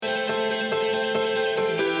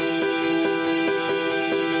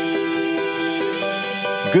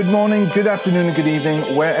Good morning, good afternoon, and good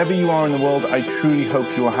evening. Wherever you are in the world, I truly hope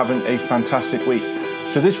you are having a fantastic week.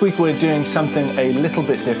 So this week we're doing something a little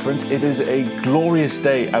bit different. It is a glorious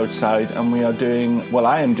day outside, and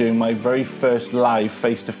I am doing my very first live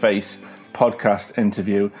face-to-face podcast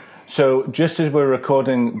interview. So just as we're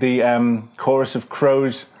recording, the chorus of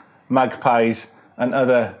crows, magpies, and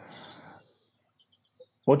other,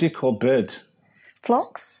 what do you call birds?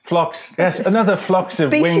 Flocks. Yes, another flocks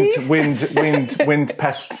of wind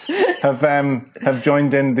pests have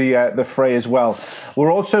joined in the fray as well.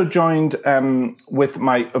 We're also joined with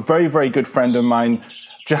a very, very good friend of mine,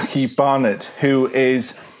 Jackie Barnett,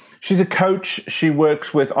 she's a coach. She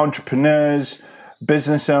works with entrepreneurs,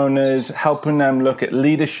 business owners, helping them look at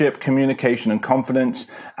leadership, communication, and confidence.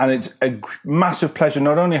 And it's a massive pleasure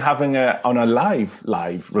not only having her on a live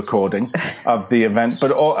recording of the event,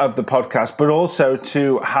 of the podcast, but also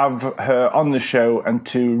to have her on the show and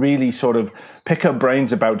to really sort of pick her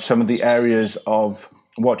brains about some of the areas of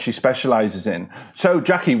what she specializes in. So,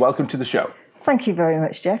 Jackie, welcome to the show. Thank you very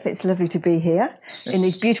much, Jeff. It's lovely to be here in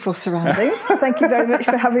these beautiful surroundings. Thank you very much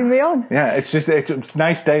for having me on. Yeah, it's a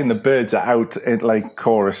nice day and the birds are out in like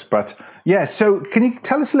chorus. But yeah, so can you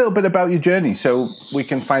tell us a little bit about your journey so we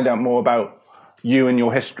can find out more about you and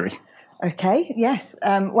your history? Okay, yes.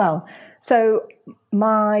 So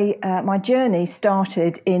my journey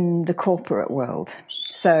started in the corporate world.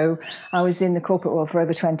 So I was in the corporate world for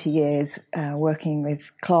over 20 years, working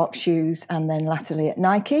with Clark Shoes and then latterly at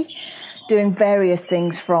Nike, doing various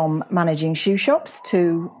things from managing shoe shops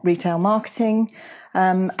to retail marketing.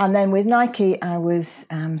 And then with Nike, I was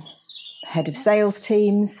head of sales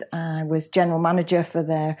teams. I was general manager for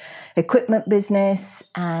their equipment business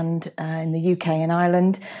and in the UK and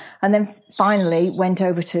Ireland. And then finally went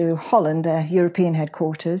over to Holland, their European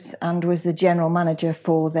headquarters, and was the general manager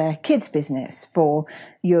for their kids business for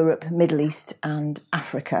Europe, Middle East and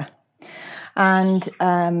Africa. And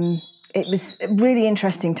it was really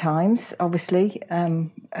interesting times, obviously,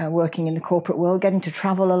 working in the corporate world, getting to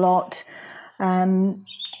travel a lot. And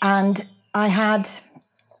I had,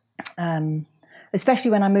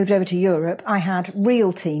 especially when I moved over to Europe, I had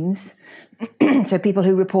real teams, so people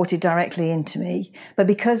who reported directly into me. But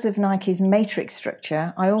because of Nike's matrix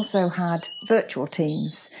structure, I also had virtual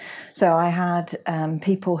teams. So I had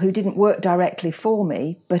people who didn't work directly for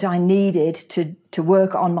me, but I needed to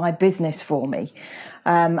work on my business for me.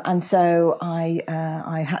 And so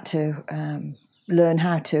I had to learn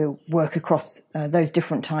how to work across those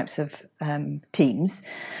different types of teams.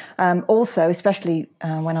 Also, especially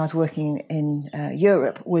when I was working in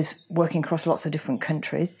Europe, was working across lots of different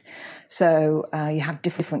countries. So you have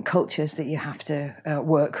different cultures that you have to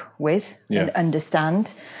work with and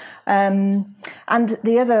understand. And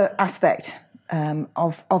the other aspect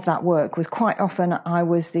of that work was quite often I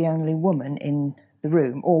was the only woman in the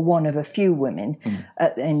room, or one of a few women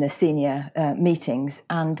in the senior meetings,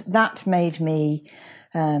 and that made me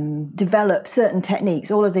develop certain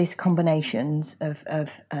techniques. All of these combinations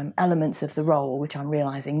of elements of the role, which I'm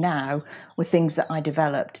realising now, were things that I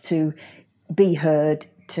developed to be heard,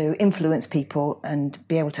 to influence people, and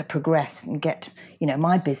be able to progress and get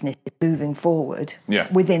my business moving forward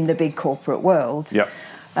within the big corporate world. Yeah.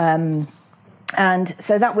 And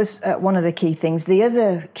so that was one of the key things. The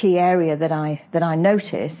other key area that I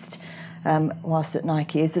noticed whilst at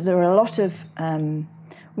Nike is that there are a lot of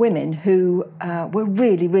women who were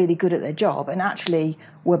really, really good at their job and actually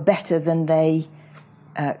were better than they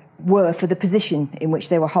were for the position in which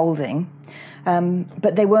they were holding,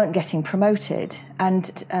 but they weren't getting promoted. And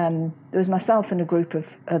there was myself and a group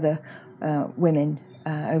of other women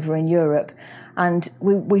over in Europe. And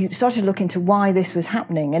we started looking into why this was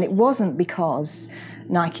happening. And it wasn't because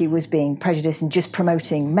Nike was being prejudiced and just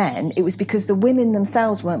promoting men. It was because the women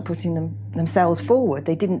themselves weren't putting themselves forward.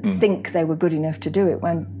 They didn't think they were good enough to do it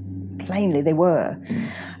when plainly they were.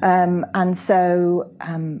 And so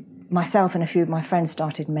myself and a few of my friends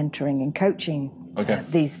started mentoring and coaching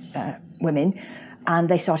these women. And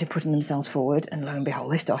they started putting themselves forward. And lo and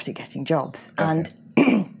behold, they started getting jobs. Okay. And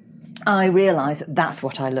I realised that that's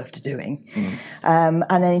what I loved doing. And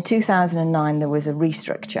then in 2009, there was a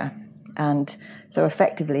restructure. And so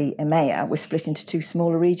effectively, EMEA was split into two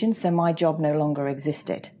smaller regions, so my job no longer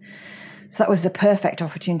existed. So that was the perfect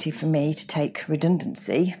opportunity for me to take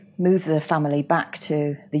redundancy, move the family back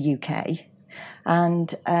to the UK,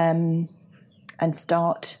 and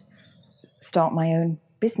start my own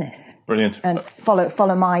business. Brilliant. And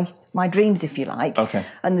follow my dreams, if you like. Okay.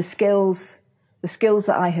 And the skills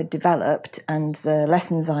that I had developed and the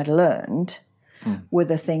lessons I'd learned were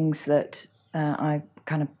the things that I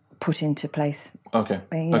kind of put into place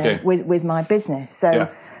with my business. So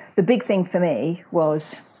the big thing for me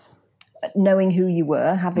was knowing who you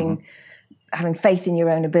were, having faith in your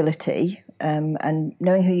own ability, and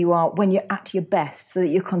knowing who you are when you're at your best, so that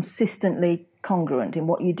you're consistently congruent in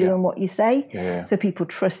what you do and what you say. So people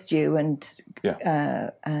trust you and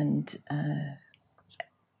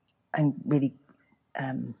really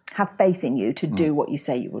have faith in you to do what you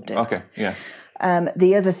say you will do. Okay. Yeah.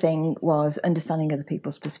 The other thing was understanding other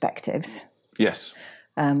people's perspectives. Yes.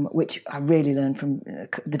 Which I really learned from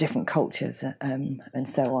the different cultures and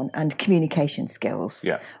so on, and communication skills,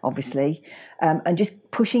 obviously, and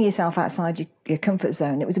just pushing yourself outside your comfort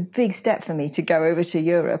zone. It was a big step for me to go over to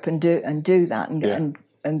Europe and do that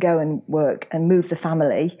and go and work and move the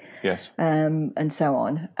family, and so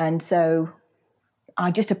on. And so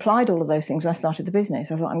I just applied all of those things when I started the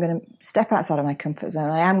business. I thought, I'm going to step outside of my comfort zone.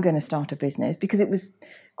 I am going to start a business, because it was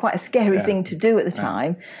quite a scary thing to do at the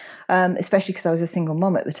time. Especially because I was a single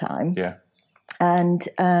mum at the time. And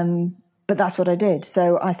but that's what I did.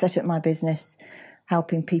 So I set up my business,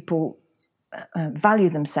 helping people value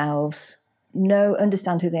themselves,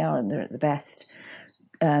 understand who they are and they're at the best,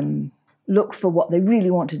 look for what they really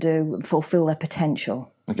want to do, and fulfill their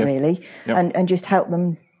potential, really, and just help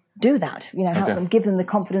them do that. Help them, give them the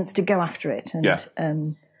confidence to go after it,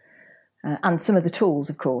 and some of the tools,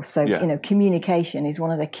 of course. So communication is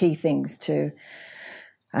one of the key things to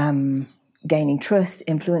gaining trust,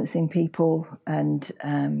 influencing people, and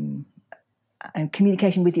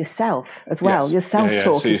communication with yourself as well. Your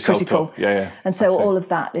self-talk is critical. And so all of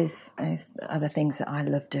that is other things that I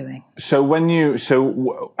love doing. So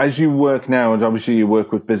as you work now, and obviously you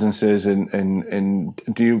work with businesses, and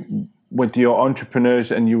do you, with your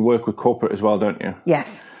entrepreneurs, and you work with corporate as well, don't you?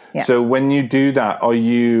 Yes. Yeah. So when you do that, are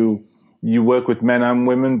you work with men and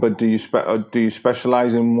women, but do you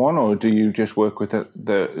specialize in one, or do you just work with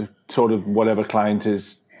the sort of whatever client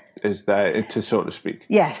is there, to sort of speak?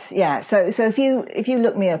 Yes, yeah. So if you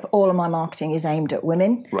look me up, all of my marketing is aimed at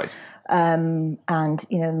women, right? And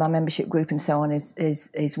my membership group and so on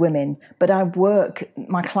is women. But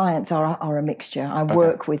my clients are a mixture. I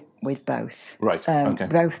work with both, right?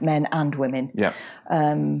 Both men and women. Yeah,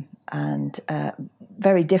 and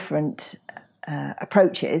very different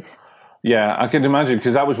approaches. Yeah, I can imagine,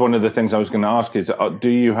 because that was one of the things I was going to ask is, do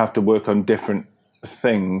you have to work on different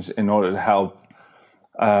things in order to help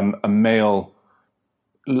a male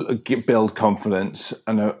build confidence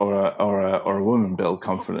or a woman build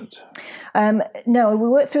confidence? No, we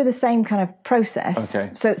work through the same kind of process.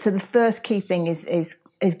 Okay. So the first key thing is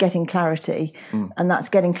getting clarity, and that's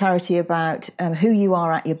getting clarity about who you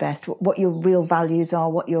are at your best, what your real values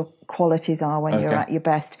are, what your qualities are when you're at your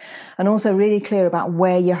best, and also really clear about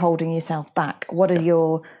where you're holding yourself back. What are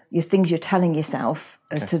your things you're telling yourself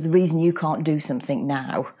as to the reason you can't do something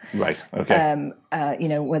now? Right. Okay.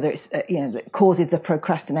 Whether it's that causes the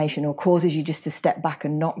procrastination or causes you just to step back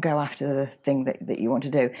and not go after the thing that you want to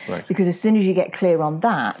do. Right. Because as soon as you get clear on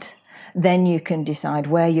that, then you can decide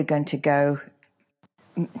where you're going to go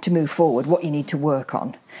to move forward, what you need to work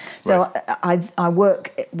on. So I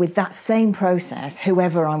work with that same process,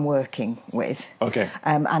 whoever I'm working with. Okay.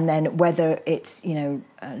 And then whether it's,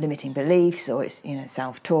 limiting beliefs, or it's,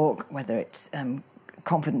 self-talk, whether it's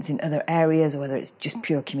confidence in other areas, or whether it's just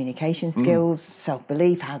pure communication skills,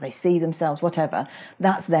 self-belief, how they see themselves, whatever,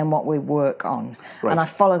 that's then what we work on. Right. And I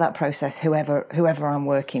follow that process, whoever I'm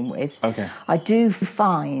working with. Okay. I do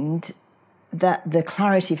find that the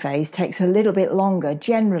clarity phase takes a little bit longer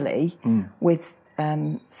generally with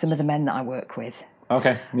some of the men that I work with.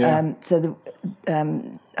 Okay, yeah.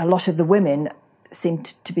 A lot of the women seem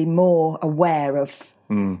to be more aware of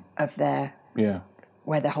their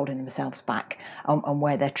where they're holding themselves back, and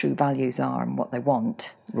where their true values are and what they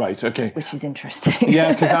want. Right. Okay. Which is interesting.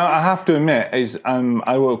 Yeah, because I have to admit,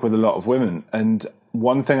 I work with a lot of women, and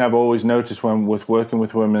one thing I've always noticed with working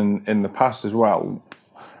with women in the past as well.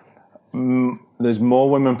 There's more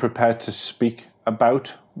women prepared to speak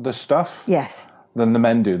about the stuff than the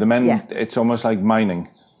men do. The men, it's almost like mining.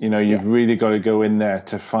 You've really got to go in there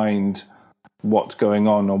to find what's going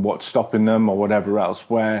on or what's stopping them or whatever else.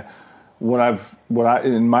 Where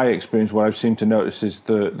in my experience, what I've seemed to notice is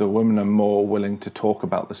the women are more willing to talk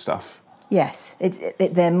about the stuff. Yes,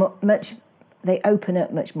 they open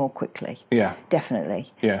up much more quickly. Yeah,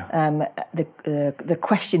 definitely. Yeah. The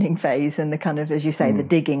questioning phase and the kind of, as you say, the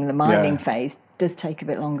digging, the mining phase does take a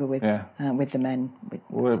bit longer with the men.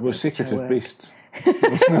 We're secretive beasts.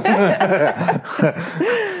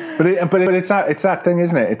 But it's that thing,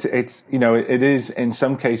 isn't it? It's it is in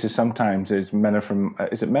some cases. Sometimes is men are from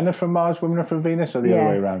Mars, women are from Venus, or the other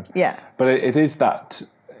way around. Yeah. But it is that.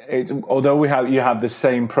 although you have the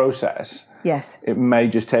same process, yes, it may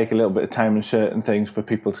just take a little bit of time in certain things for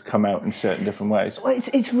people to come out in certain different ways. Well,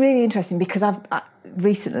 it's really interesting because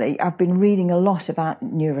recently I've been reading a lot about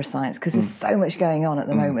neuroscience because there's so much going on at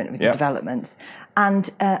the moment with the developments, and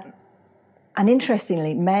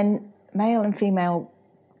interestingly, male and female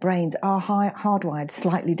brains are hardwired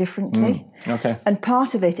slightly differently. Okay, and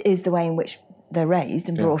part of it is the way in which they're raised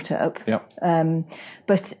and brought up.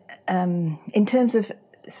 But in terms of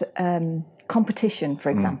competition, for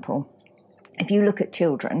example, if you look at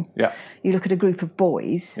children, you look at a group of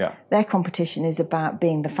boys, their competition is about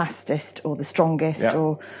being the fastest or the strongest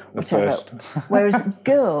or whatever. Whereas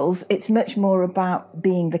girls, it's much more about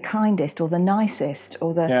being the kindest or the nicest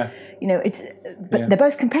or the, but they're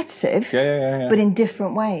both competitive, but in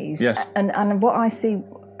different ways. Yes. And what I see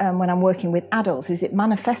when I'm working with adults is it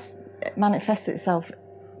manifests itself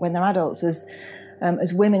when they're adults as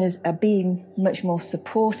women are being much more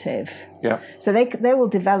supportive. So they will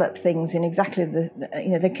develop things in exactly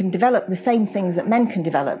they can develop the same things that men can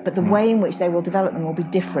develop, but the way in which they will develop them will be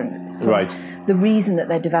different. Right. The reason that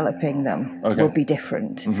they're developing them will be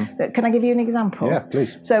different. Can I give you an example? Yeah,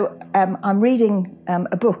 please. So I'm reading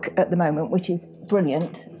a book at the moment, which is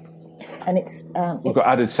brilliant. And we've got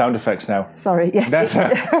added sound effects now. Sorry, yes.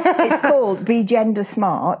 It's called Be Gender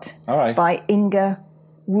Smart by Inga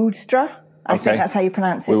Woedstra. I think that's how you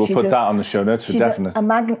pronounce it. We will put that on the show notes for definite. She's a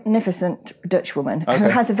magnificent Dutch woman who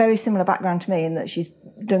has a very similar background to me in that she's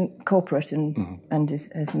done corporate and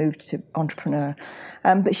has moved to entrepreneur.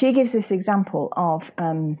 But she gives this example of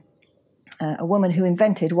a woman who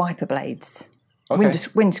invented wiper blades,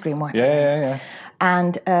 windscreen wiper blades.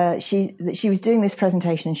 And she was doing this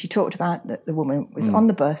presentation and she talked about that the woman was on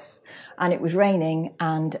the bus and it was raining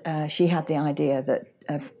and she had the idea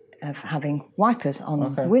of having wipers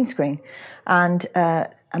on the windscreen. And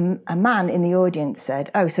a man in the audience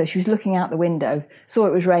said, oh, so she was looking out the window, saw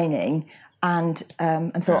it was raining and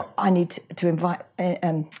thought, I need to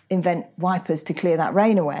invent wipers to clear that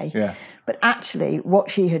rain away. But actually,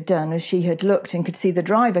 what she had done is she had looked and could see the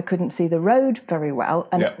driver couldn't see the road very well,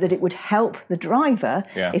 and that it would help the driver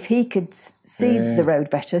if he could see the road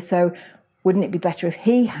better. So wouldn't it be better if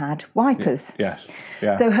he had wipers?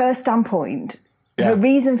 So her standpoint, her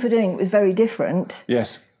reason for doing it was very different.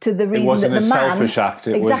 To the reason it wasn't that the a man selfish act.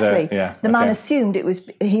 It exactly was the man assumed it was.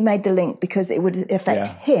 He made the link because it would affect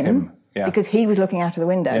him. Because he was looking out of the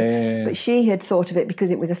window, but she had thought of it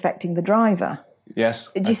because it was affecting the driver.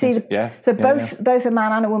 Did you see? So both a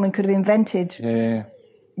man and a woman could have invented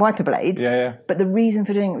wiper blades, but the reason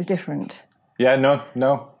for doing it was different.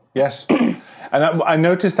 Yes. And I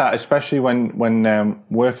noticed that especially when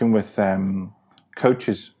working with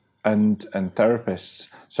coaches and therapists.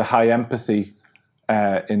 So high empathy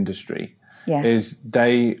industry is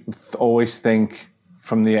they always think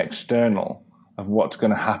from the external of what's going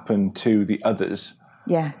to happen to the others.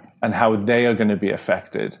 And how they are going to be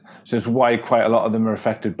affected. So it's why quite a lot of them are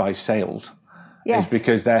affected by sales. It's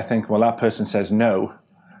because they're thinking, well, that person says no,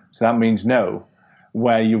 so that means no.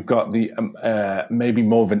 Where you've got the maybe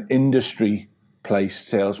more of an industry-placed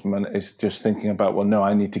salesman is just thinking about, well, no,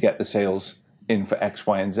 I need to get the sales in for X,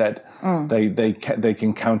 Y, and Z. They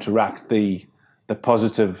can counteract the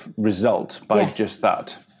positive result by just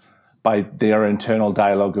that, by their internal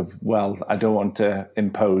dialogue of, well, I don't want to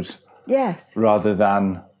impose. Rather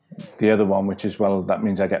than the other one, which is, well, that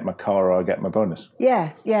means I get my car or I get my bonus.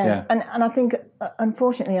 And I think,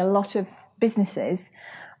 unfortunately, a lot of businesses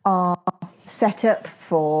are set up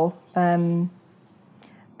for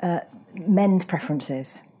men's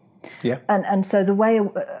preferences. And so the way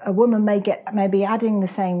a woman may be adding the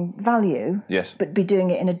same value, but be doing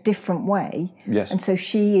it in a different way. And so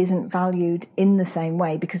she isn't valued in the same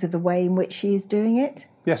way because of the way in which she is doing it.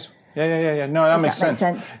 No, that makes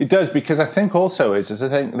sense. It does, because I think also I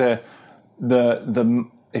think the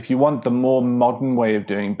if you want the more modern way of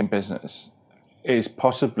doing business is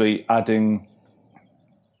possibly adding.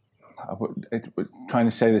 Trying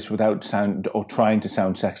to say this without trying to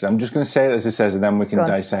sound sexist. I'm just going to say it as it says, and then we can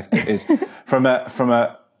dissect it. Is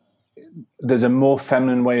there's a more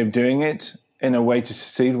feminine way of doing it in a way to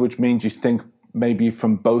succeed, which means you think maybe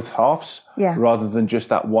from both halves rather than just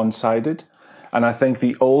that one-sided. And I think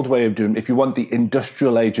the old way of doing, if you want the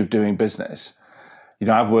industrial age of doing business,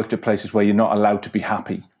 I've worked at places where you're not allowed to be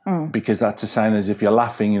happy because that's a sign as if you're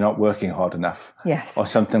laughing, you're not working hard enough, or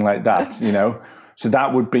something like that, So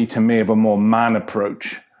that would be to me of a more man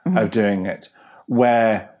approach of doing it,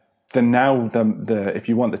 where if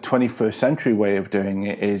you want the 21st century way of doing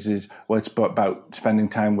it is it's about spending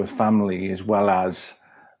time with family as well as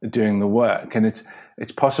doing the work, and it's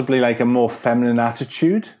possibly like a more feminine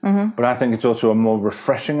attitude, but I think it's also a more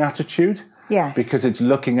refreshing attitude. Yes. Because it's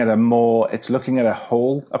looking at a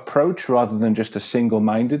whole approach rather than just a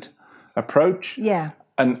single-minded approach. Yeah.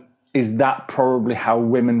 And is that probably how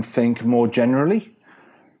women think more generally?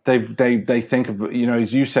 They think of,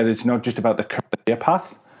 as you said, it's not just about the career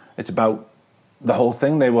path, it's about the whole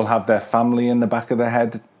thing. They will have their family in the back of their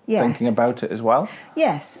head thinking about it as well.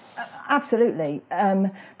 Yes, absolutely.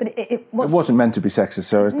 But it wasn't meant to be sexist,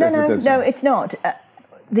 so no, it's not.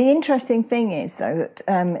 The interesting thing is, though, that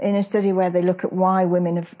in a study where they look at why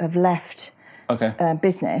women have left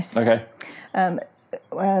business, their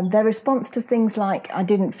response to things like "I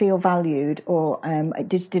didn't feel valued" or "it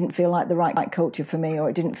just didn't feel like the right culture for me" or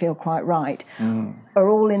 "it didn't feel quite right," are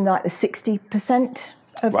all in like the 60%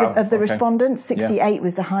 of the respondents. 68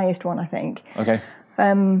 was the highest one, I think. Okay.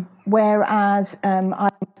 Whereas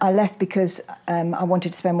I left because I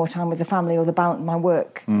wanted to spend more time with the family, or the balance, my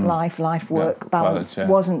work work balance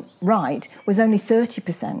wasn't right, was only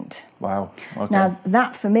 30%. Wow. Okay. Now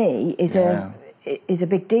that for me is a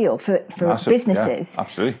big deal for Massive, businesses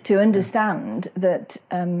absolutely. to understand that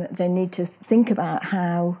they need to think about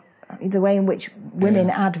how the way in which women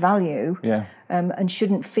add value and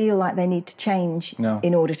shouldn't feel like they need to change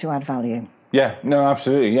in order to add value. Yeah, no,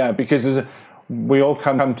 absolutely, yeah, because we all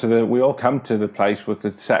come to the place with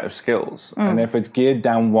a set of skills, and if it's geared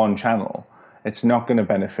down one channel, it's not going to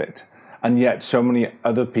benefit. And yet, so many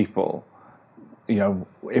other people,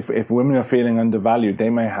 if women are feeling undervalued, they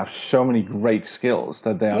may have so many great skills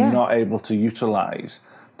that they are not able to utilize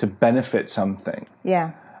to benefit something.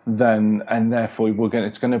 Yeah. And therefore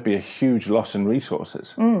it's going to be a huge loss in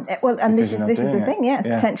resources. Well, and this is the thing, it's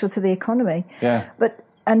potential to the economy. Yeah.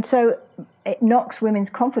 And so it knocks women's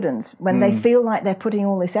confidence when they feel like they're putting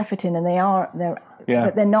all this effort in, and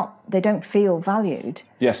but they're not. They don't feel valued.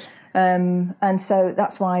 Yes. And so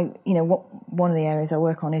that's why one of the areas I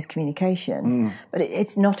work on is communication. But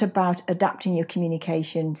it's not about adapting your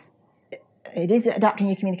communications. It is adapting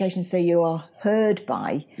your communication so you are heard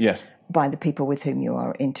by the people with whom you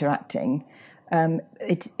are interacting.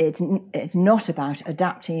 It's not about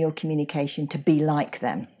adapting your communication to be like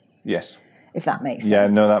them. Yes. If that makes sense. Yeah,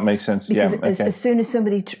 no, that makes sense. Because as soon as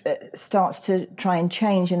somebody starts to try and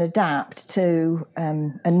change and adapt to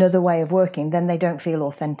another way of working, then they don't feel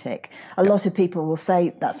authentic. A lot of people will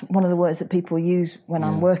say, that's one of the words that people use when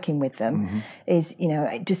I'm working with them, is,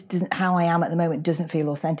 it just doesn't, how I am at the moment doesn't feel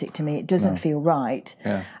authentic to me. It doesn't feel right.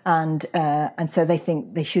 Yeah. And so they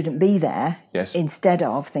think they shouldn't be there instead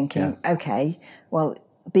of thinking, okay, well,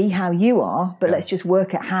 be how you are, but let's just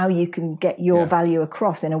work at how you can get your value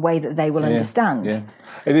across in a way that they will understand. Yeah,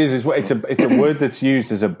 it is. It's a word that's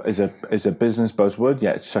used as a business buzzword.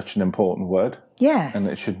 Yeah, it's such an important word. Yes, and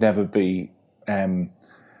it should never be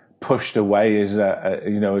pushed away as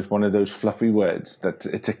as one of those fluffy words. That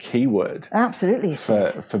it's a key word. Absolutely,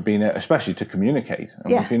 for being especially to communicate.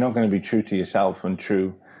 If you're not going to be true to yourself and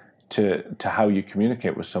true to how you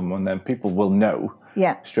communicate with someone, then people will know.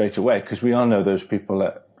 Straight away, because we all know those people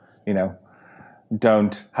that,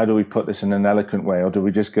 don't, how do we put this in an eloquent way, or do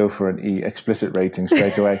we just go for an explicit rating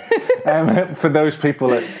straight away? For those people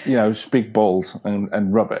that, speak balls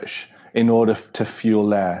and rubbish in order to fuel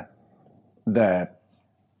their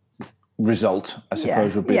result, I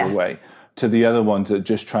suppose would be the way, to the other ones that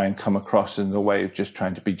just try and come across in the way of just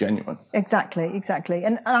trying to be genuine. Exactly.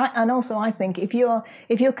 And also I think if you're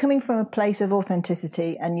coming from a place of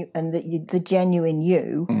authenticity and the genuine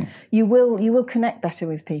you will connect better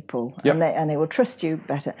with people, and they will trust you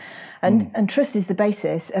better. And trust is the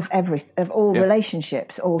basis of all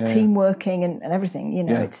relationships, all team working and everything.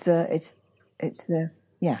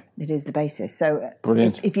 It is the basis. So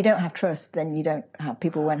if you don't have trust, then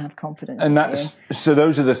people won't have confidence. And so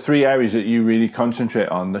those are the three areas that you really concentrate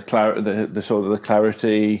on: the sort of the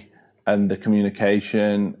clarity and the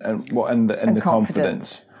communication and the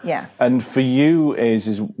confidence. Yeah. And for you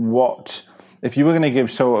is what if you were going to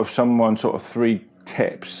give someone three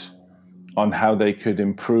tips on how they could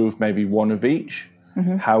improve maybe one of each?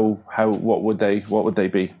 What would they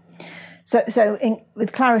be? So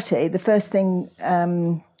with clarity, the first thing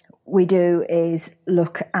we do is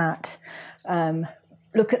look at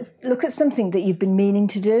something that you've been meaning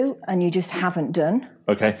to do and you just haven't done.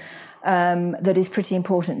 Okay. That is pretty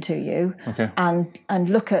important to you. Okay. And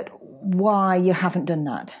look at why you haven't done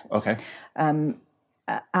that. Okay.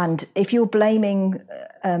 And if you're blaming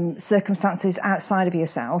circumstances outside of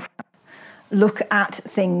yourself, look at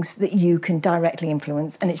things that you can directly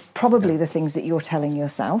influence, and it's probably the things that you're telling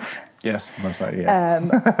yourself. Yes, most likely,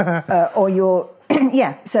 yeah. Or you're,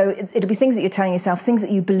 so it'll be things that you're telling yourself, things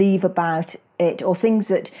that you believe about it, or things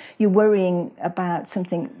that you're worrying about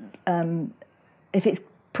something, if it's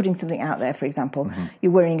putting something out there, for example,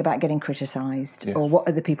 you're worrying about getting criticised or what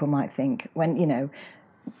other people might think. When,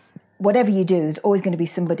 whatever you do, there's always going to be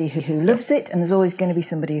somebody who loves it, and there's always going to be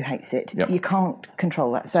somebody who hates it. You can't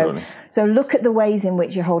control that. So look at the ways in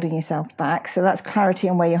which you're holding yourself back. So that's clarity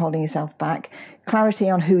on where you're holding yourself back. Clarity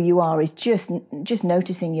on who you are is just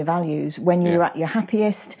noticing your values. When you're at your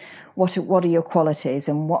happiest, what are your qualities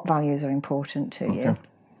and what values are important to you?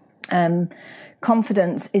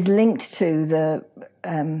 Confidence is linked to the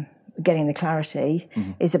getting the clarity,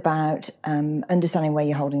 is about understanding where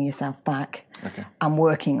you're holding yourself back and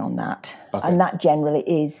working on that. And that generally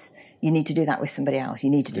is, you need to do that with somebody else. You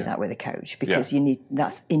need to do that with a coach, because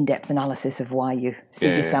that's in-depth analysis of why you see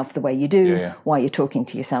yourself the way you do, why you're talking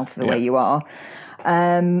to yourself the way you are.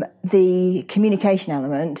 The communication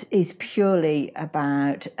element is purely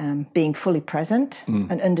about being fully present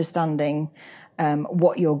and understanding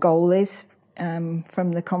what your goal is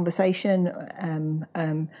from the conversation,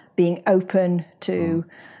 being open to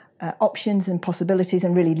options and possibilities,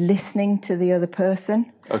 and really listening to the other person.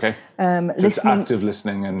 Listening, active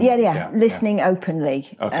listening and listening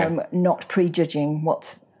openly, not prejudging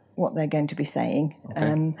what they're going to be saying,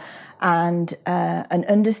 and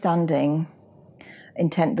understanding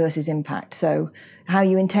intent versus impact. So how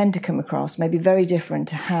you intend to come across may be very different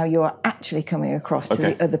to how you're actually coming across to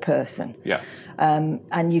the other person.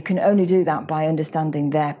 And you can only do that by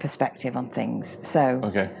understanding their perspective on things.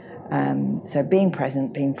 So so being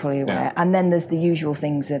present, being fully aware. And then there's the usual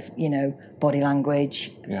things of, body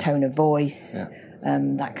language, tone of voice,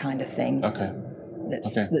 that kind of thing.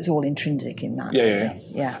 That's all intrinsic in that.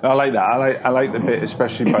 I like that. I like the bit,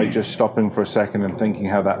 especially by just stopping for a second and thinking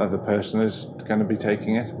how that other person is going to be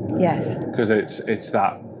taking it. Yes. Because it's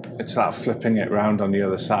that flipping it round on the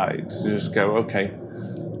other side. To just go, okay,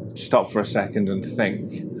 stop for a second and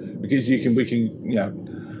think, because we can.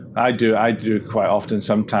 I do it quite often.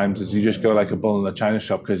 Sometimes is you just go like a bull in a china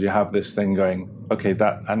shop, because you have this thing going, okay,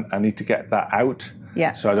 that I need to get that out.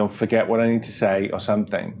 So I don't forget what I need to say or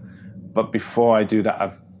something. But before I do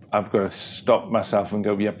that, I've got to stop myself and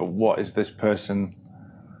go, but what is this person?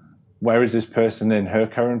 Where is this person in her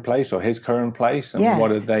current place or his current place? And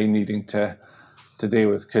what are they needing to deal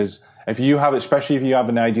with? Because especially if you have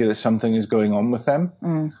an idea that something is going on with them,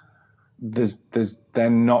 they're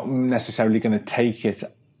not necessarily going to take it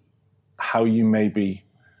how you may be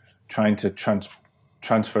trying to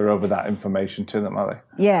transfer over that information to them, are they?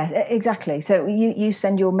 Yes, exactly. So you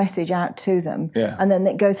send your message out to them, and then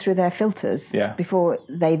it goes through their filters before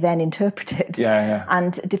they then interpret it.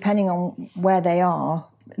 And depending on where they are,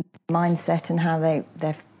 mindset and how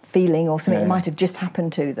they're feeling, or something that might have just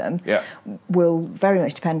happened to them, will very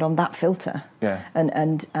much depend on that filter.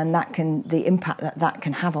 And that the impact that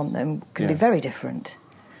can have on them can be very different.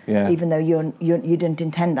 Even though you didn't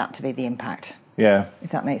intend that to be the impact. If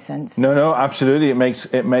that makes sense. No, absolutely.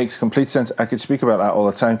 It makes complete sense. I could speak about that all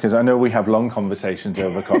the time, because I know we have long conversations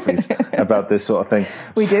over coffees about this sort of thing.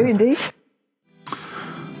 We do indeed.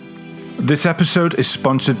 This episode is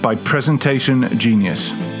sponsored by Presentation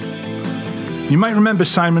Genius. You might remember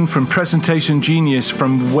Simon from Presentation Genius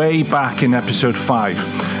from way back in episode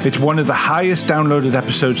 5. It's one of the highest downloaded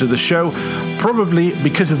episodes of the show, probably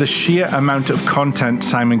because of the sheer amount of content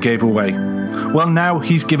Simon gave away. Well, now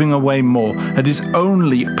he's giving away more at his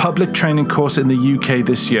only public training course in the UK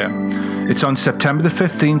this year. It's on September the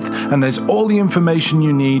 15th, and there's all the information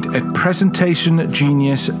you need at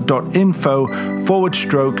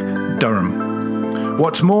presentationgenius.info/Durham.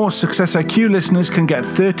 What's more, Success IQ listeners can get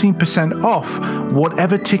 13% off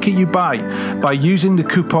whatever ticket you buy by using the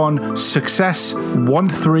coupon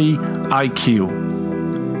Success13IQ.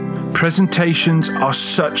 Presentations are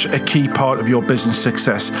such a key part of your business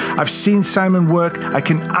success. I've seen Simon work. I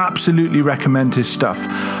can absolutely recommend his stuff.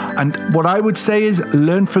 And what I would say is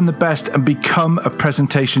learn from the best and become a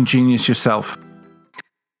presentation genius yourself.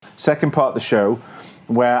 Second part of the show,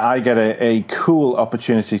 where I get a cool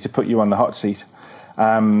opportunity to put you on the hot seat,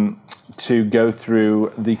 to go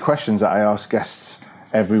through the questions that I ask guests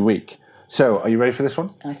every week. So, are you ready for this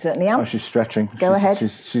one? I certainly am. Oh, she's stretching. Go ahead.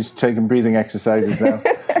 She's taking breathing exercises now.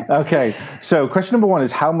 Okay, so question number 1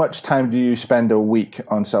 is, how much time do you spend a week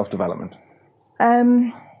on self-development?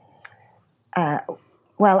 Well,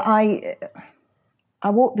 I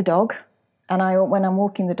walk the dog, and when I'm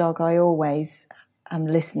walking the dog, I always am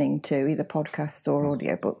listening to either podcasts or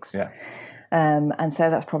audiobooks. And so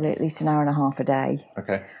that's probably at least an hour and a half a day.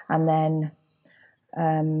 Okay. And then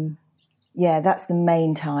that's the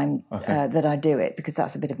main time that I do it, because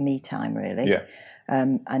that's a bit of me time, really. Yeah.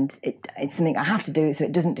 And it's something I have to do so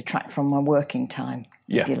it doesn't detract from my working time,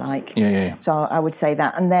 if you like. Yeah. So I would say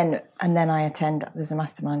that. And then I attend, there's a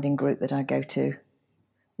masterminding group that I go to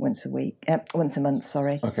once a month,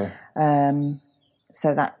 sorry. Okay.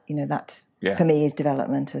 So that, that for me is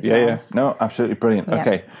development as well. Yeah. No, absolutely brilliant. Yeah.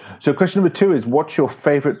 Okay. So question number 2 is, what's your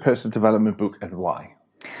favourite personal development book and why?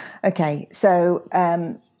 Okay. So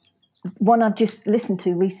one I've just listened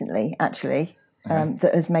to recently, actually,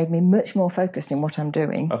 that has made me much more focused in what I'm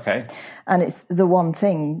doing. Okay. And it's The One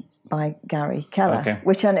Thing by Gary Keller,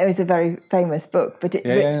 which I know is a very famous book, but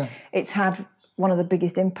it's had one of the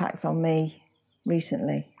biggest impacts on me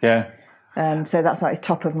recently. Yeah. So that's why it's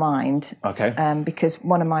top of mind. Okay. Because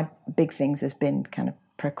one of my big things has been kind of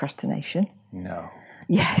procrastination. No.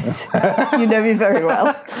 Yes, you know me very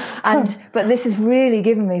well. But this has really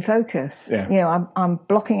given me focus. Yeah. I'm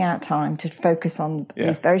blocking out time to focus on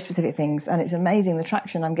these very specific things, and it's amazing the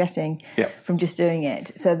traction I'm getting from just doing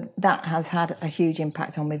it. So that has had a huge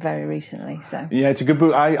impact on me very recently. So yeah, it's a good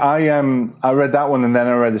book. I read that one, and then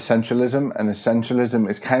I read Essentialism, and Essentialism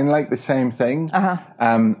is kind of like the same thing,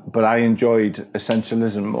 but I enjoyed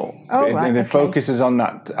Essentialism more. And it focuses on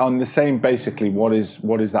the same, basically, what is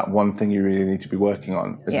that one thing you really need to be working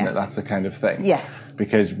on, isn't it? That's the kind of thing. Yes.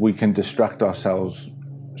 Because we can distract ourselves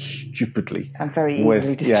stupidly. I'm very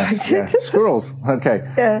easily distracted. Yes. Squirrels. Okay.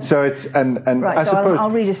 Yeah. So it's and right, I suppose I'll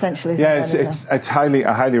read Essentialism. Yeah, it's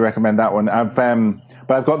I highly recommend that one.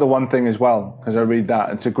 But I've got The One Thing as well, because I read that.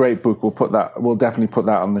 It's a great book. We'll definitely put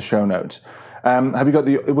that on the show notes. Have you got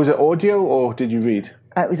was it audio or did you read?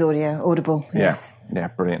 It was Audible. Yes. Yeah,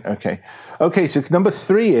 brilliant. Okay. So number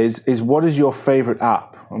 3 is what is your favourite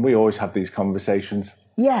app? And we always have these conversations.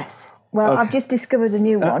 Yes. Well, I've just discovered a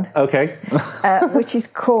new one. Okay. Which is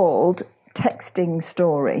called Texting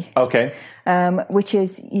Story. Okay. Which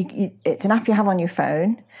is it's an app you have on your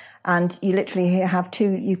phone, and you literally have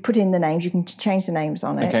you put in the names, you can change the names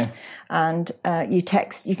on it, and you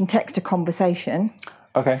can text a conversation.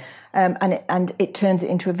 Okay. And it turns it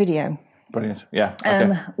into a video. Brilliant. Yeah.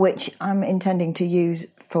 Okay. Which I'm intending to use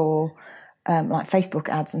for like Facebook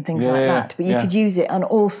ads and things like that. But you could use it on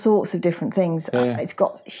all sorts of different things. It's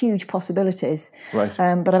got huge possibilities. Right.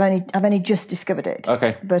 But I've only just discovered it.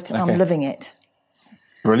 Okay. But I'm loving it.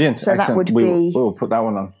 Brilliant. So excellent. That would be. We'll put that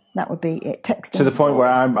one on. That would be it. Texting. To the point where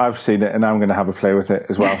I've seen it and I'm going to have a play with it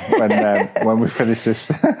as well when we finish this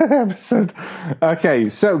episode. Okay.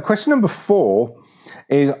 So question number 4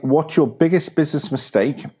 is, what's your biggest business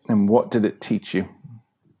mistake and what did it teach you?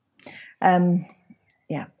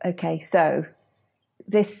 Yeah. Okay. So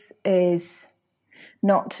this is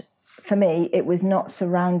not, for me, it was not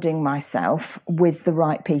surrounding myself with the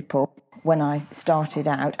right people when I started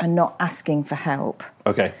out and not asking for help.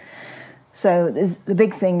 Okay. So there's the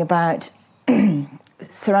big thing about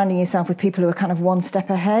surrounding yourself with people who are kind of one step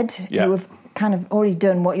ahead, who have kind of already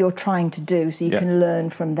done what you're trying to do, so you can learn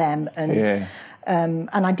from them. And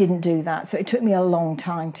I didn't do that. So it took me a long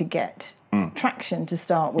time to get traction to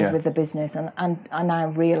start with the business. And I now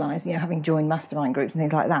realise, having joined mastermind groups and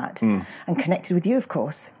things like that, and connected with you, of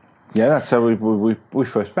course. Yeah, that's how we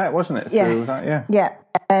first met, wasn't it? Yes.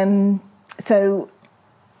 Yeah. So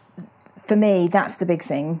for me, that's the big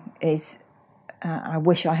thing is I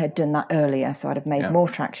wish I had done that earlier, so I'd have made more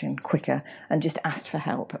traction quicker and just asked for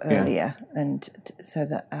help earlier, and so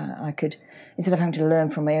that I could, instead of having to learn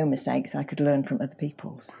from my own mistakes, I could learn from other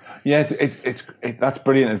people's. Yeah, that's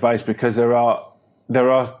brilliant advice, because there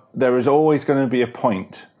is always going to be a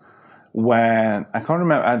point where, I can't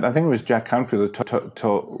remember, I think it was Jack Canfield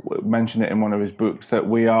that mentioned it in one of his books, that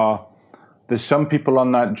there's some people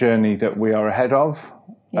on that journey that we are ahead of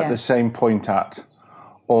at the same point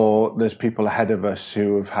or there's people ahead of us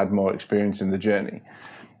who have had more experience in the journey.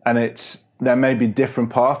 And there may be different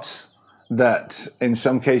parts that in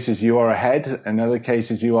some cases you are ahead, in other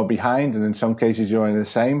cases you are behind, and in some cases you're in the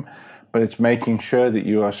same. But it's making sure that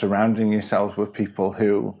you are surrounding yourself with people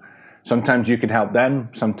who, sometimes you can help them,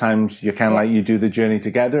 sometimes you kind of like you do the journey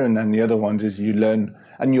together, and then the other ones is you learn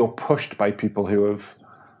and you're pushed by people who've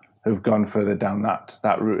gone further down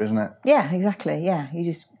that route, isn't it? Yeah, exactly. Yeah, you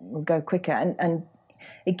just will go quicker, and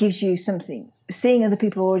it gives you something. Seeing other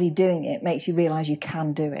people already doing it makes you realise you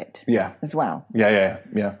can do it. Yeah. As well. Yeah.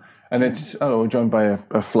 And we're joined by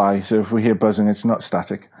a fly, so if we hear buzzing, it's not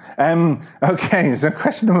static. Okay, so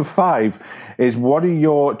question number 5 is, what are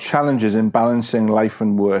your challenges in balancing life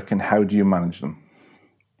and work, and how do you manage them?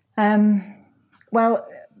 Well,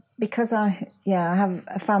 because I have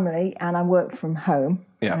a family and I work from home.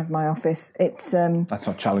 Yeah. I have my office. It's that's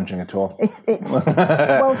not challenging at all. It's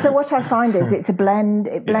well. So what I find is it's a blend.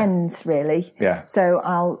 It blends really. Yeah. So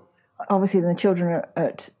I'll obviously when the children are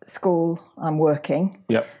at school, I'm working.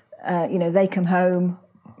 Yep. They come home,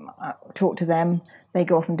 I talk to them. They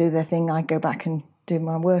go off and do their thing. I go back and do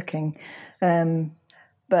my working.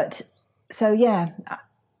 But so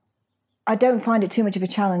I don't find it too much of a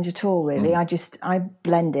challenge at all, really. I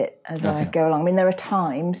blend it as I go along. I mean, there are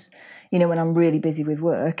times, when I'm really busy with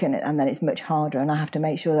work and then it's much harder and I have to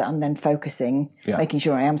make sure that I'm then focusing, making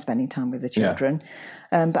sure I am spending time with the children.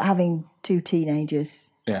 But having 2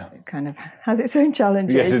 teenagers kind of has its own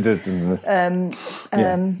challenges. Yes, it does, doesn't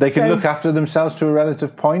it? They can look after themselves to a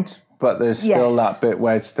relative point, but there's still that bit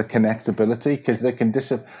where it's the connectability, because they can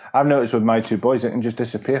I've noticed with my 2 boys, they can just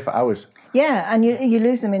disappear for hours. Yeah, and you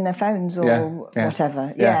lose them in their phones or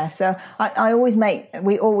whatever. Yeah. So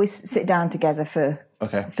we always sit down together for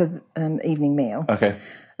evening meal. Okay.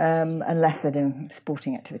 Unless they're doing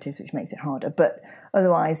sporting activities, which makes it harder. But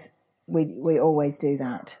otherwise, we always do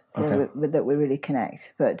that, so that we really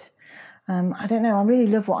connect. But I don't know. I really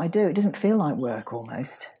love what I do. It doesn't feel like work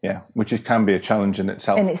almost. Yeah, which can be a challenge in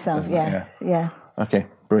itself. Yes. Yeah. Okay,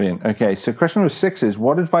 brilliant. Okay, so question number 6 is: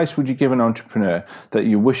 what advice would you give an entrepreneur that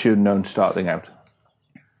you wish you'd known starting out?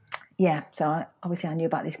 Yeah. So obviously I knew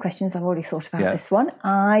about these questions. I've already thought about this one.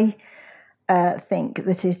 I think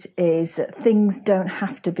that it is that things don't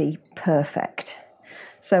have to be perfect.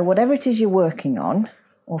 So whatever it is you're working on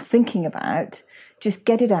or thinking about, just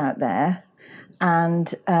get it out there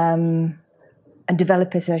and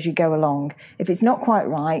develop it as you go along. If it's not quite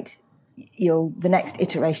right, the next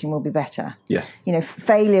iteration will be better. Yes.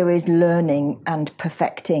 Failure is learning and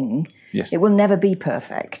perfecting. Yes. It will never be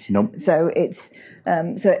perfect. Nope. So it's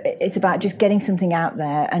about just getting something out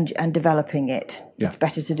there and developing it. Yeah. It's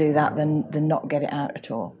better to do that than not get it out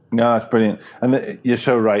at all. No, that's brilliant. And you're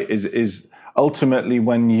so right. Is ultimately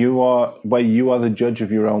where you are the judge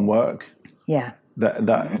of your own work. Yeah.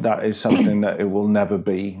 That is something that it will never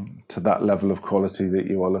be to that level of quality that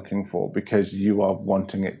you are looking for, because you are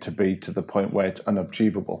wanting it to be to the point where it's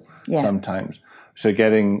unachievable sometimes. So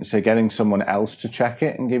getting someone else to check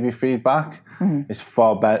it and give you feedback is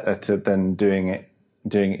far better than doing it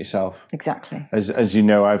yourself. Exactly. As you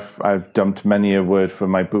know, I've dumped many a word for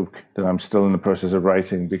my book that I'm still in the process of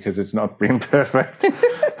writing because it's not been perfect.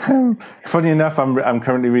 Funny enough, I'm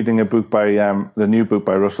currently reading a book by the new book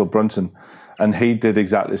by Russell Brunson, and he did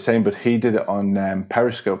exactly the same, but he did it on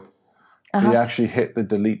Periscope. He actually hit the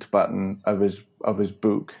delete button of his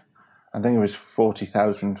book. I think it was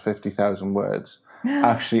 40,000, 50,000 words.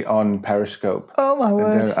 Actually on Periscope. Oh my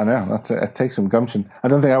word! I know it takes some gumption. I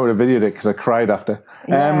don't think I would have videoed it because I cried after.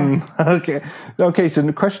 Yeah. Okay.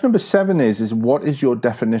 So question number 7 is what is your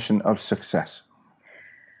definition of success?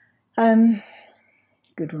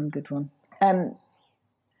 Good one.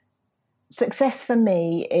 Success for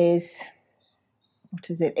me is, what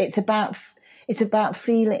is it? It's about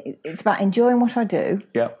feeling. It's about enjoying what I do,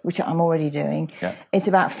 which I'm already doing. Yeah. It's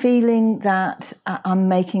about feeling that I'm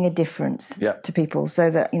making a difference to people, so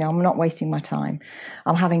that I'm not wasting my time.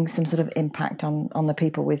 I'm having some sort of impact on the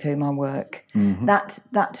people with whom I work. Mm-hmm.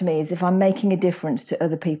 That to me is, if I'm making a difference to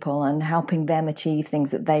other people and helping them achieve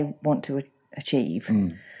things that they want to achieve,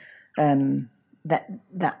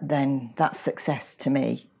 that's success to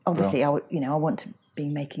me. Obviously, I want to be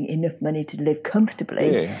making enough money to live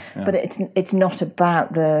comfortably, but it's not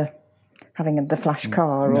about having the flash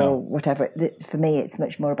car or whatever. For me, it's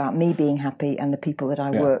much more about me being happy and the people that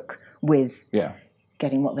I work with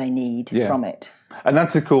getting what they need from it. And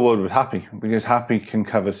that's a cool word with happy, because happy can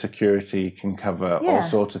cover security, can cover all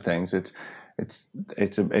sorts of things. It's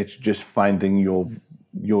just finding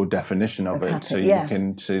your definition of it,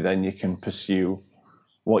 happy, so then you can pursue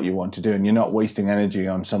what you want to do, and you're not wasting energy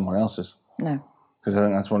on someone else's. No. Because I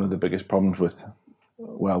think that's one of the biggest problems with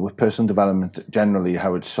personal development generally,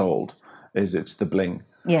 how it's sold, is it's the bling.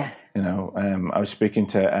 Yes. I was speaking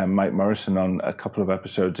to Mike Morrison on a couple of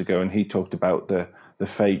episodes ago, and he talked about the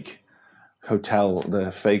fake hotel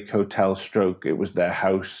stroke. It was their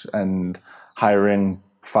house and hiring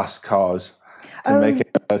fast cars to make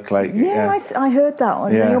it look like. Yeah, I heard that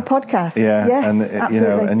on your podcast. Yeah, yes, and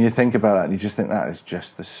absolutely. And you think about that, and you just think that is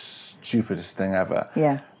just the stupidest thing ever.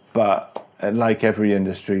 Yeah. But like every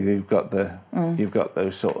industry, you've got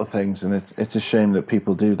those sort of things, and it's a shame that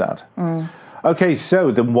people do that. Okay,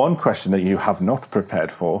 so the one question that you have not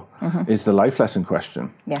prepared for is the life lesson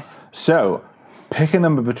question. Yes. So pick a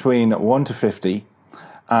number between 1 to 50,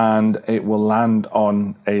 and it will land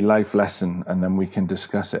on a life lesson, and then we can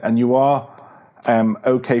discuss it. And you are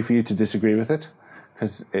okay for you to disagree with it,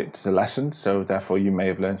 because it's a lesson, so therefore you may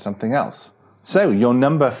have learned something else. So your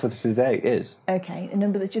number for today is? Okay, the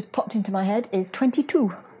number that's just popped into my head is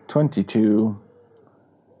 22. 22.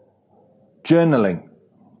 Journaling.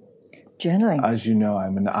 Journaling. As you know,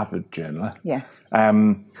 I'm an avid journaler. Yes.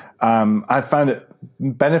 I found it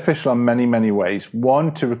beneficial in many, many ways.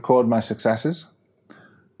 One, to record my successes,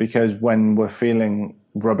 because when we're feeling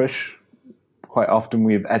rubbish, quite often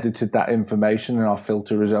we've edited that information and our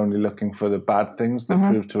filter is only looking for the bad things that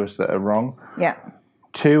prove to us that are wrong. Yeah.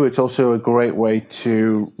 Two, it's also a great way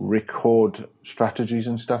to record strategies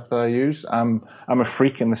and stuff that I use. I'm a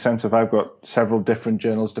freak in the sense of I've got several different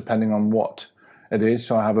journals depending on what it is.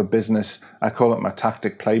 So I have a business, I call it my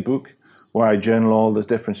tactic playbook, where I journal all the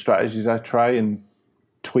different strategies I try and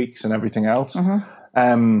tweaks and everything else. But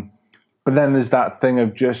then there's that thing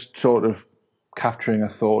of just sort of capturing a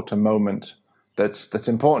thought, a moment that's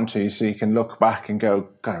important to you, so you can look back and go,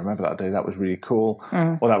 God, I remember that day, that was really cool,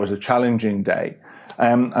 or that was a challenging day.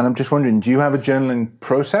 And I'm just wondering, do you have a journaling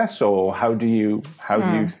process, or how does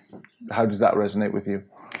that resonate with you?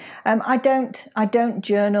 I don't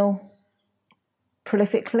journal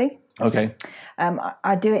prolifically. Okay.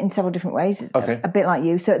 I do it in several different ways. Okay. A bit like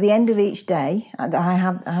you. So at the end of each day, I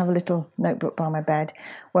have a little notebook by my bed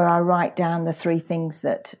where I write down the 3 things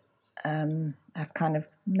that have kind of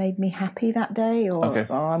made me happy that day, or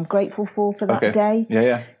I'm grateful for that day.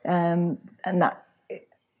 Yeah. And that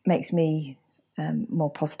makes me more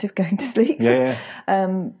positive going to sleep. Yeah.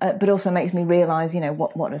 But also makes me realise,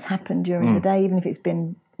 what has happened during the day, even if it's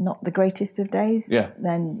been not the greatest of days. Yeah.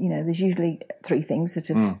 Then there's usually 3 things that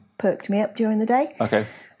have perked me up during the day. Okay.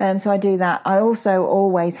 So I do that. I also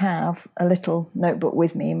always have a little notebook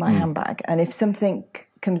with me in my handbag, and if something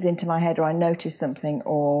comes into my head, or I notice something,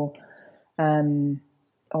 or an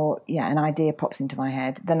idea pops into my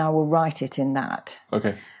head, then I will write it in that.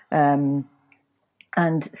 Okay.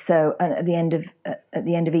 And so at the end of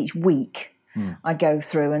each week, I go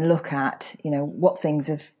through and look at what things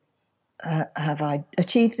have I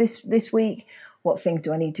achieved this week, what things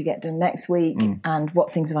do I need to get done next week, and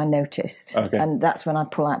what things have I noticed. Okay. And that's when I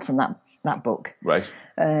pull out from that book. Right.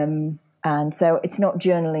 And so it's not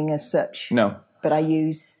journaling as such. No. But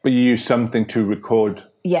you use something to record.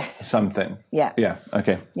 Yes. Something. Yeah. Yeah.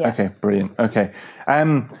 Okay. Yeah. Okay. Brilliant. Okay.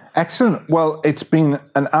 Excellent. Well, it's been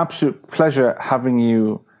an absolute pleasure having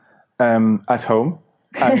you at home,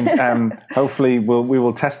 and hopefully we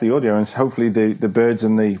will test the audio, and hopefully the birds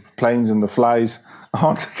and the planes and the flies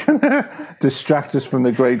aren't going to distract us from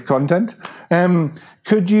the great content.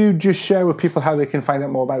 Could you just share with people how they can find out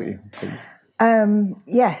more about you, please?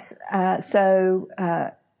 Yes. So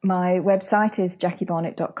my website is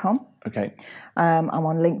JackieBarnett.com. Okay. I'm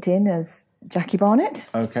on LinkedIn as Jackie Barnett.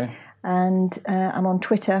 Okay. And I'm on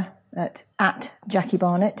Twitter at Jackie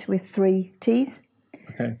Barnett with 3 T's.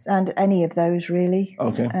 Okay. And any of those really.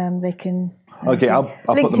 Okay. They can. Okay, I'll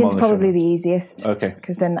put them on the LinkedIn's probably the easiest. Okay.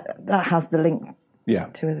 Because then that has the link. Yeah.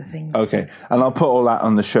 To other things. Okay. And I'll put all that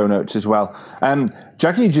on the show notes as well.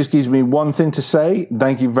 Jackie just gives me one thing to say.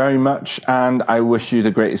 Thank you very much, and I wish you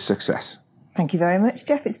the greatest success. Thank you very much,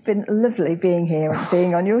 Jeff. It's been lovely being here and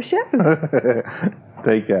being on your show.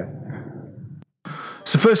 Take care.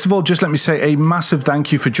 So first of all, just let me say a massive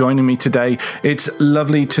thank you for joining me today. It's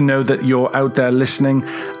lovely to know that you're out there listening,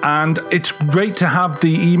 and it's great to have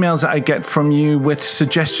the emails that I get from you with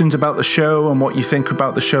suggestions about the show and what you think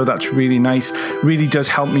about the show. That's really nice. Really does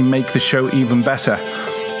help me make the show even better.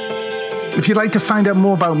 If you'd like to find out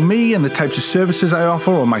more about me and the types of services I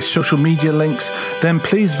offer, or my social media links, then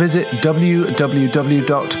please visit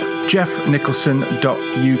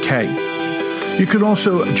www.jeffnicholson.uk. You can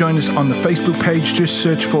also join us on the Facebook page. Just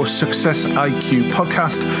search for Success IQ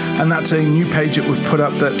Podcast, and that's a new page that we've put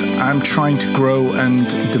up that I'm trying to grow and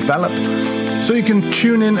develop. So you can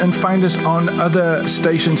tune in and find us on other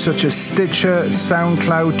stations such as Stitcher,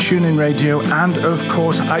 SoundCloud, TuneIn Radio, and of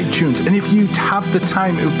course iTunes. And if you have the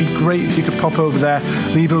time, it would be great if you could pop over there,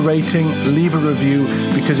 leave a rating, leave a review,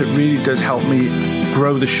 because it really does help me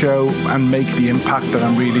grow the show and make the impact that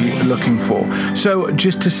I'm really looking for. So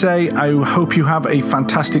just to say, I hope you have a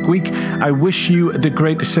fantastic week. I wish you the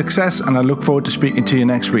greatest success, and I look forward to speaking to you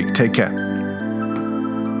next week. Take care.